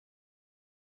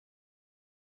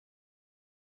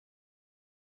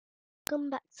welcome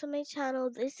back to my channel.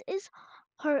 This is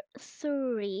part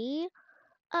 3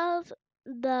 of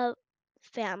the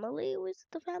family. Was it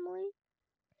the family?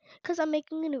 Because I'm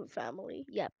making a new family.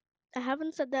 Yep. I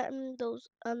haven't said that in those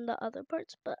on the other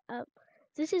parts, but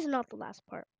this is not the last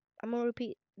part. I'm gonna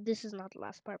repeat. This is not the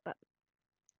last part, but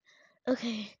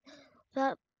okay.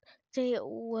 That day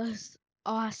was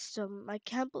awesome. I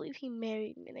can't believe he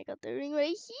married me and I got the ring right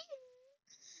here.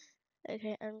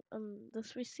 Okay, and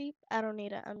this receipt, I don't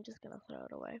need it. I'm just gonna throw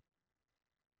it away.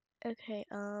 Okay,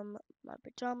 my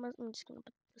pajamas, I'm just gonna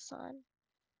put this on.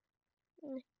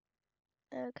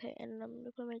 Okay, and I'm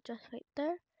gonna put my dress right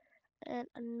there. And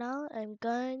now I'm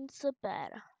going to bed.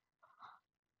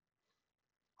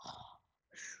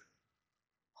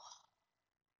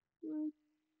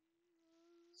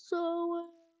 So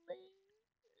early.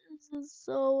 This is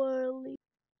so early.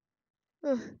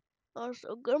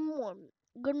 Also, good morning.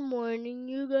 Good morning,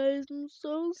 you guys. I'm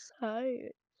so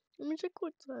tired. Let me check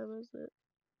what time is it.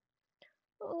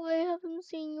 Oh, I haven't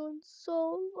seen you in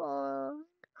so long.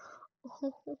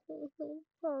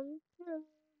 Pumpkin.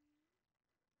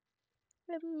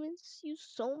 I miss you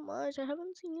so much. I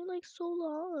haven't seen you like so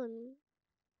long.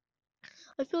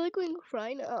 I feel like we can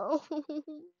cry now.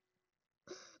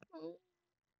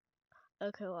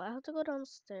 Okay, well, I have to go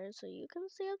downstairs so you can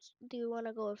see us. Do you want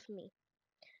to go with me?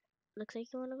 Looks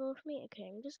like you want to go with me. Okay,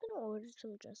 I'm just gonna order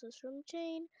some dresses from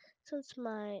Jane since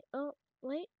my. Oh,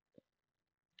 wait.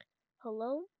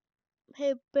 Hello?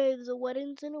 Hey, babe, the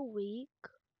wedding's in a week.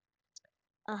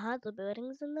 The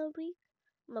wedding's in a week.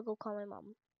 I'm gonna go call my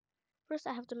mom. First,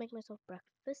 I have to make myself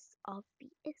breakfast,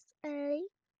 obviously. Okay,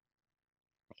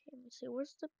 let me see.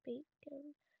 Where's the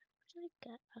bacon? What did I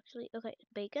get? Actually, okay,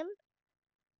 bacon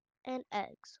and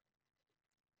eggs.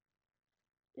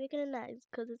 Bacon and eggs,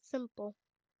 because it's simple.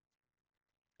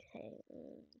 Okay,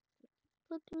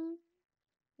 cooking,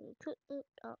 cooking.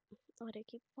 Oh, why do I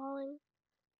keep falling?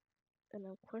 And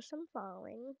of course I'm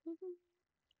falling.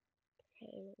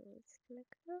 Okay, it's gonna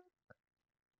cook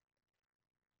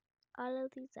all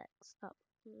of these eggs up.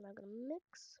 I'm not gonna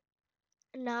mix.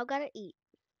 And now I gotta eat.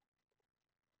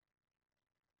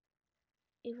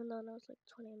 Even though now it's like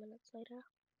 20 minutes later.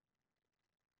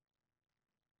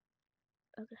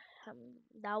 Okay,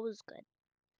 that was good.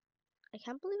 I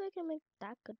can't believe I can make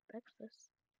that good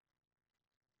breakfast.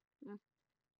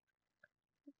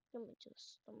 Let me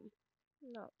just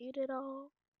not eat it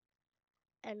all.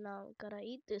 And now I'm gonna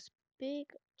eat this big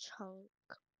chunk.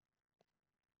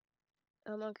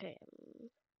 Okay.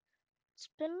 It's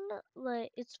been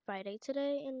like it's Friday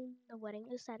today and the wedding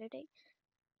is Saturday.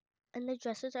 And the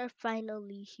dresses are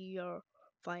finally here.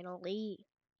 Finally.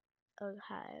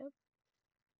 Okay.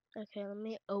 Okay, let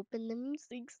me open them.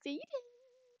 60.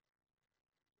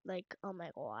 Like, oh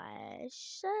my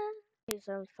gosh. Okay,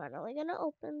 so I'm finally gonna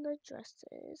open the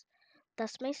dresses.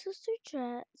 That's my sister's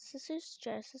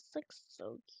dress. It's like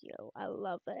so cute. I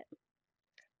love it.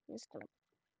 I'm just gonna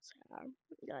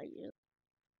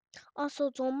also,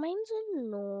 don't mind the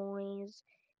noise.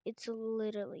 It's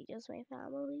literally just my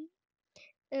family,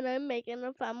 and I'm making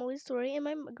a family story, and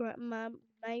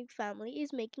my family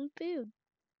is making food.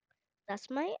 That's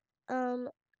my um,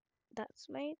 that's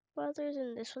my brother's,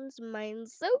 and this one's mine.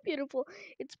 So beautiful.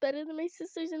 It's better than my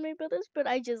sister's and my brother's, but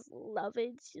I just love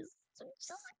it. It's just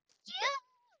cute.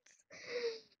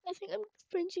 I think I'm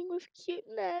fringing with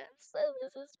cuteness. So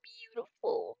this is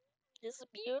beautiful. This is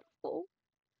beautiful.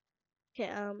 Okay,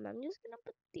 I'm just gonna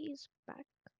put these back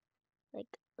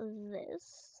like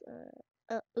this.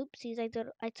 Oopsies,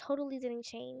 I totally didn't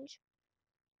change.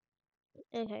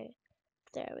 Okay,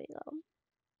 there we go.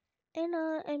 And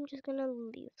I'm just gonna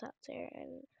leave that there,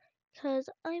 and cause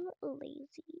I'm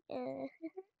lazy.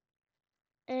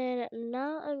 And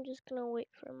now I'm just gonna wait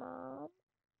for mom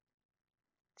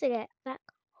to get back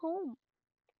home.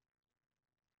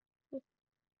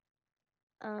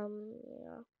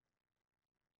 Yeah.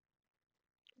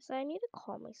 So I need to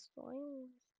call my story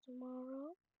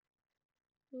tomorrow.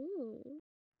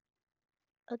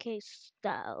 Okay,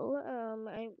 so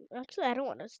I don't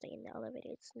want to stay in the elevator.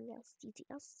 It's nasty.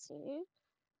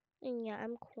 And yeah,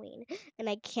 I'm queen, and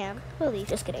I can't believe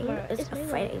Just kidding. tomorrow It's is my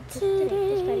Friday wedding. today.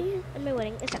 Today is Friday, and my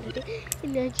wedding is Saturday.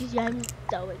 And I'm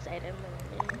so excited.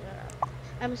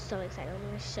 I'm so excited. I'm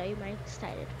gonna show you my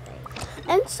excited face.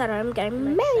 And Saturday I'm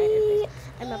getting My excited face. married.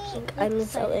 I'm absolutely I'm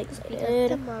so excited because excited.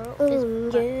 tomorrow is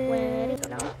my wedding.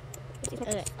 Now.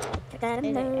 Okay. I gotta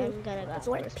Okay, know. I'm gonna go That's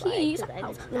what first. peace. Because I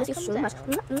Oh, did I not miss you come so much. down.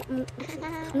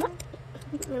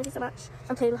 Miss you so much.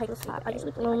 I'm playing hide and seek. I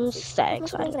usually play hide I'm and seek. so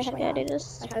With my siblings, excited and I to have go my to mom. this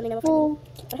I finally know what I pool. mean.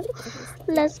 But I have to do different things.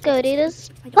 Let's go to the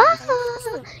spa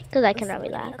because I cannot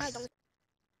relax.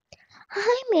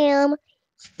 Hi, ma'am.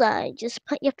 So just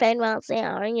put your phone right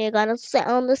there and you're gonna sit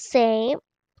on the seat.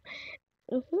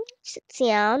 Sit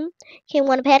down. Okay,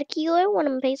 want a pedicure? Want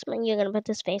a face mask? You're gonna put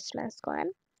this face mask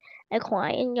on.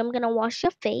 Okay, and I'm gonna wash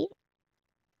your feet.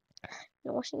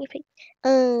 You're washing your feet.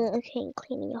 Okay,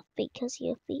 cleaning your feet because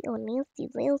your feet are nasty,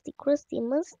 nasty, crusty,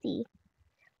 musty.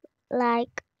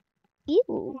 Like,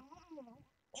 ew.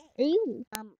 Ew.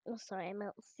 I'm sorry, I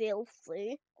meant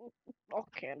filthy. I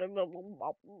can't remember.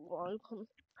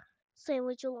 Say,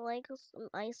 would you like some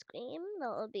ice cream?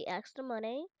 That would be extra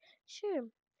money. Sure.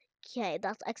 Okay,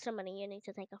 that's extra money. You need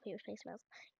to take off your face mask.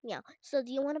 Yeah. So,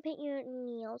 do you want to paint your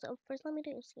nails? Oh, first, let me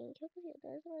do your skincare because you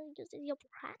guys are just your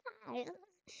product.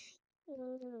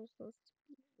 So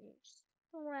sweet.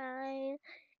 Right.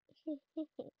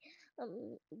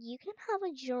 You can have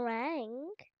a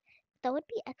drink. That would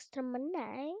be extra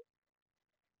money.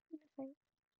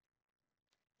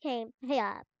 Okay, pay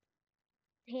up.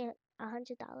 Pay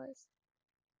 $100.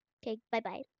 Okay, bye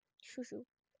bye. Shoo shoo.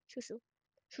 Shoo shoo.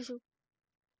 Shoo shoo.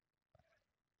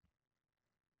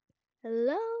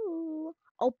 Hello.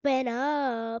 Open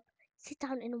up. Sit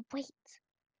down and wait.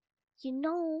 You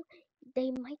know,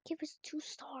 they might give us 2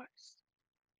 stars.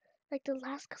 Like the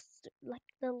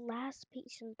last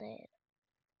patient did.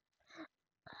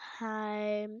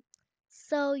 Hi.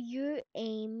 So you're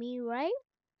Amy, right?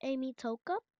 Amy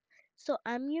Toca. So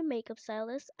I'm your makeup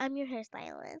stylist. I'm your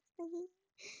hairstylist.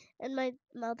 And my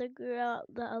other girl,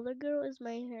 the other girl is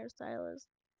my hairstylist.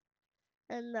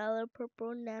 And the other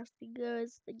purple nasty girl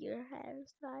is your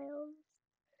hairstylist.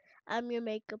 I'm your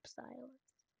makeup stylist.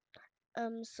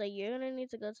 So you're gonna need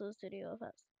to go to the studio with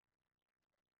us.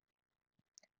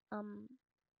 Um,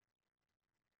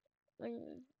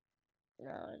 when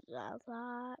no, that's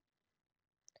that.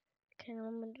 Okay,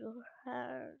 I'm gonna do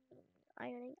hair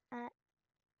ironing at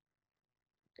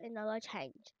another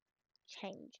change.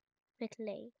 Change.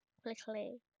 Quickly.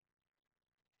 Quickly.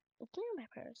 Give me my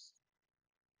purse.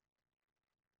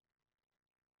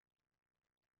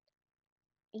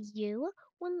 You?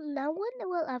 Well, no one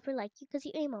will ever like you because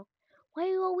you emo. Why are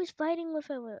you always fighting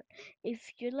with everyone?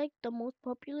 If you're like the most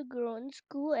popular girl in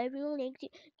school, everyone likes you.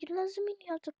 It doesn't mean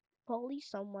you have to bully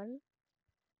someone.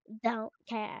 Don't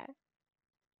care.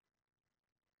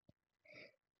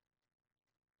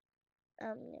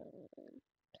 Um,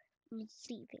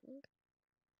 receiving.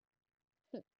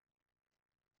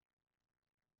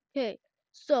 Okay,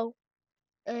 so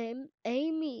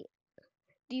Amy,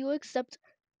 do you accept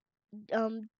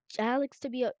Alex to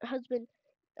be your husband?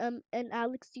 And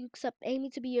Alex, do you accept Amy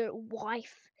to be your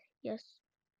wife? Yes.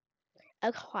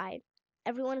 Okay.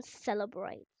 Everyone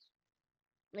celebrates.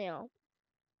 You know,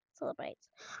 celebrates.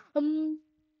 Um,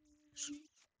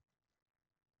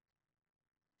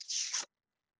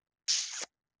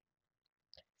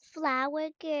 flower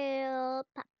girl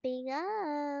popping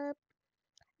up.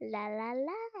 La la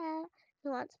la. Who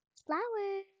wants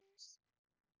flowers?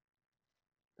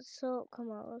 So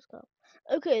come on, let's go.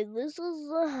 Okay, this is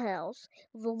the house,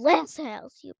 the last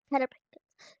house. You better pick it.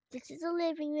 This is a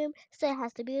living room, so it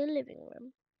has to be a living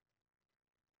room.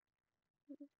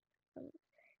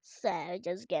 So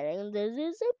just kidding. This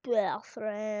is a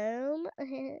bathroom.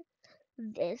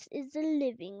 This is the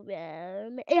living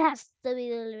room. It has to be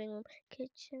the living room.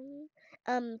 Kitchen.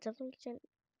 Something kitchen.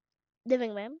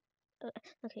 Living room.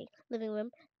 Okay, living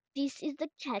room. This is the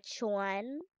catch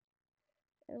one.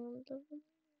 Um,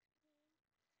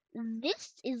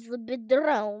 This is the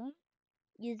bedroom.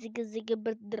 Zigga zigga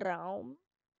bedroom.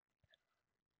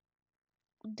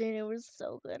 Dinner was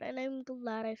so good, and I'm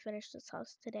glad I finished this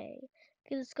house today.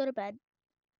 Okay, let's go to bed.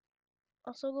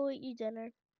 Also, go eat your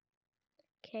dinner.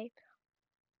 Okay.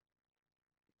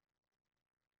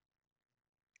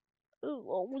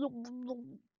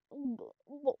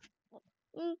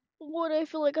 What? I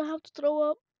feel like I have to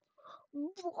throw up.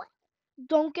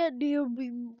 Don't get near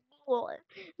me. What?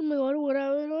 Oh my god, what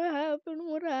happened? What happened?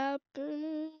 What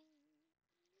happened?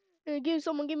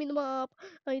 Give me the mop.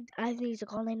 I need to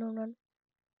call 911.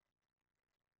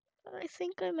 I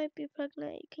think I might be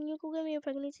pregnant. Can you go get me a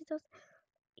pregnancy test?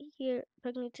 Here,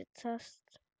 pregnancy test.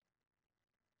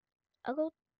 I'll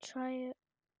go try it.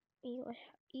 Ew,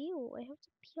 I have to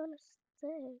pee on a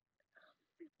stick.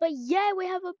 But yeah, we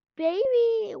have a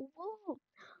baby. Whoa.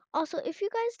 Also, if you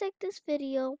guys like this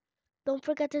video, don't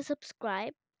forget to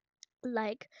subscribe,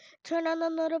 like, turn on the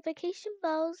notification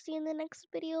bell. See you in the next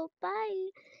video. Bye.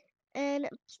 And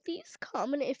please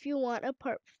comment if you want a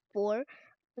part 4.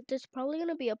 But there's probably going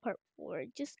to be a part 4.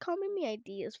 Just comment me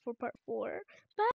ideas for part 4. Bye.